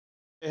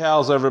Hey,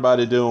 how's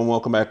everybody doing?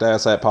 Welcome back to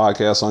Ask That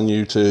Podcast on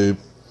YouTube.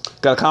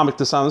 Got a comic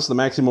this time. This is the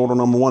Maximortal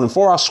 #1. And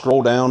before I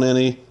scroll down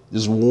any,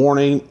 just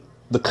warning,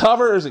 the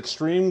cover is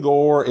extreme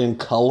gore in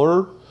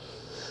color.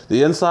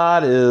 The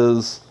inside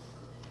is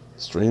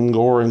extreme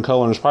gore in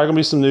color. There's probably going to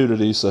be some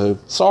nudity, so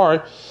sorry.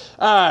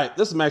 Alright,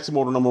 this is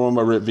Maximortal #1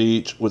 by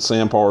Veitch with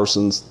Sam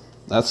Parsons.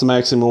 That's the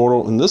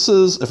Maximortal. And this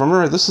is, if I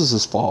remember right, this is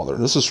his father.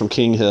 This is from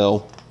King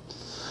Hell.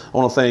 I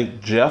want to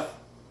thank Jeff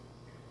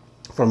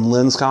from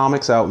Lynn's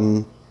Comics out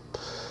in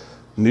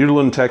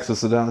Nederland,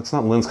 Texas. It's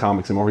not Lynn's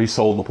Comics anymore. He's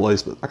sold the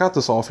place, but I got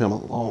this off him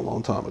a long,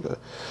 long time ago.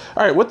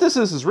 All right, what this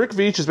is Rick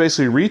Veitch is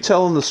basically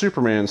retelling the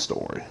Superman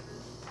story.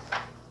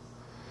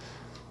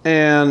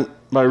 And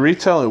by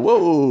retelling,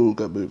 whoa,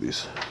 got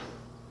boobies,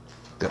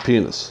 got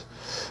penis.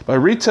 By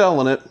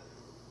retelling it,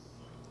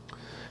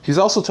 he's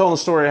also telling the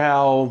story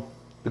how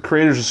the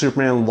creators of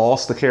Superman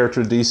lost the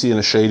character of DC in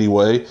a shady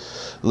way.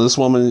 And this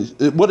woman,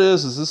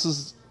 this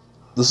is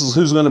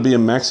who's going to be a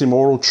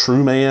Maximortal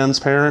True Man's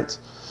parent.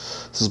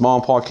 This is Mom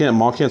and Pa Kent.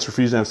 Mom Kent's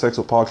refused to have sex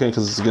with Pa Kent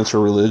because it's against her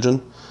religion.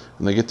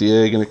 And they get the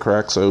egg and it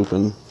cracks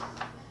open.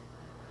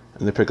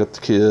 And they pick up the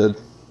kid.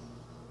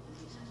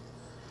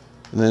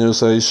 And then he'll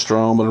say he's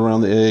strong, but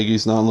around the egg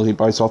he's not. He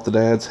bites off the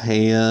dad's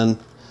hand.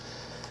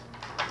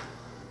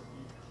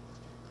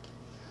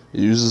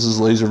 He uses his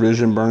laser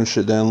vision, burns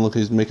shit down. Look,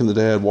 he's making the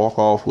dad walk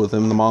off with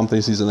him. The mom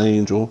thinks he's an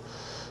angel.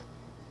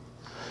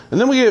 And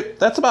then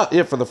that's about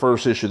it for the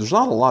first issue. There's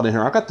not a lot in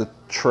here. I got the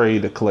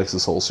trade that collects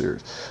this whole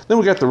series. Then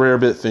we got the Rare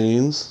Bit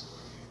Fiends,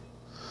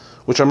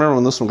 which I remember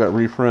when this one got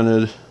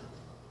reprinted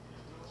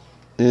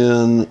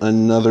in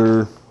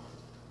another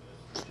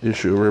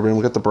issue.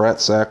 We got the Brat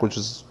Sack, which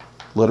is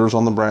letters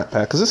on the Brat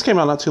Pack, because this came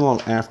out not too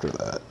long after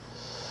that.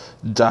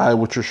 Die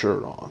with your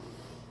shirt on.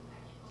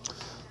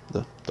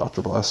 The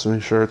Dr.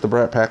 Blasphemy shirt, the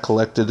Brat Pack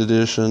Collected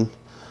Edition.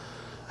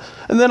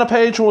 And then a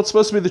page from what's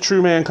supposed to be the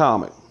True Man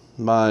comic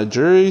by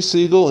Jerry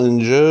Siegel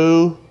and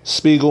Joe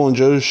Spiegel and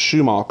Joe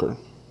Schumacher.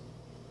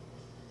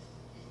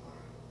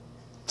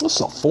 This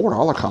is a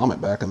 $4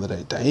 comic back in the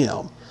day.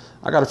 Damn.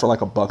 I got it for like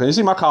 $1. And you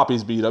see my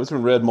copy's beat up. It's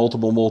been read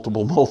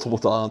multiple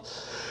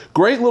times.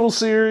 Great little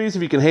series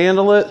if you can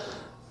handle it.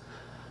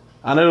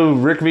 I know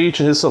Rick Veitch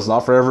and his stuff's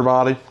not for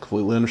everybody.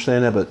 Completely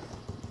understand that, but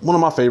one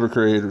of my favorite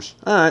creators.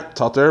 Alright,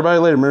 talk to everybody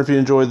later. Remember, if you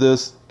enjoyed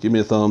this, give me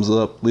a thumbs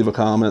up, leave a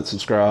comment,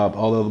 subscribe,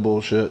 all the other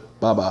bullshit.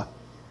 Bye-bye.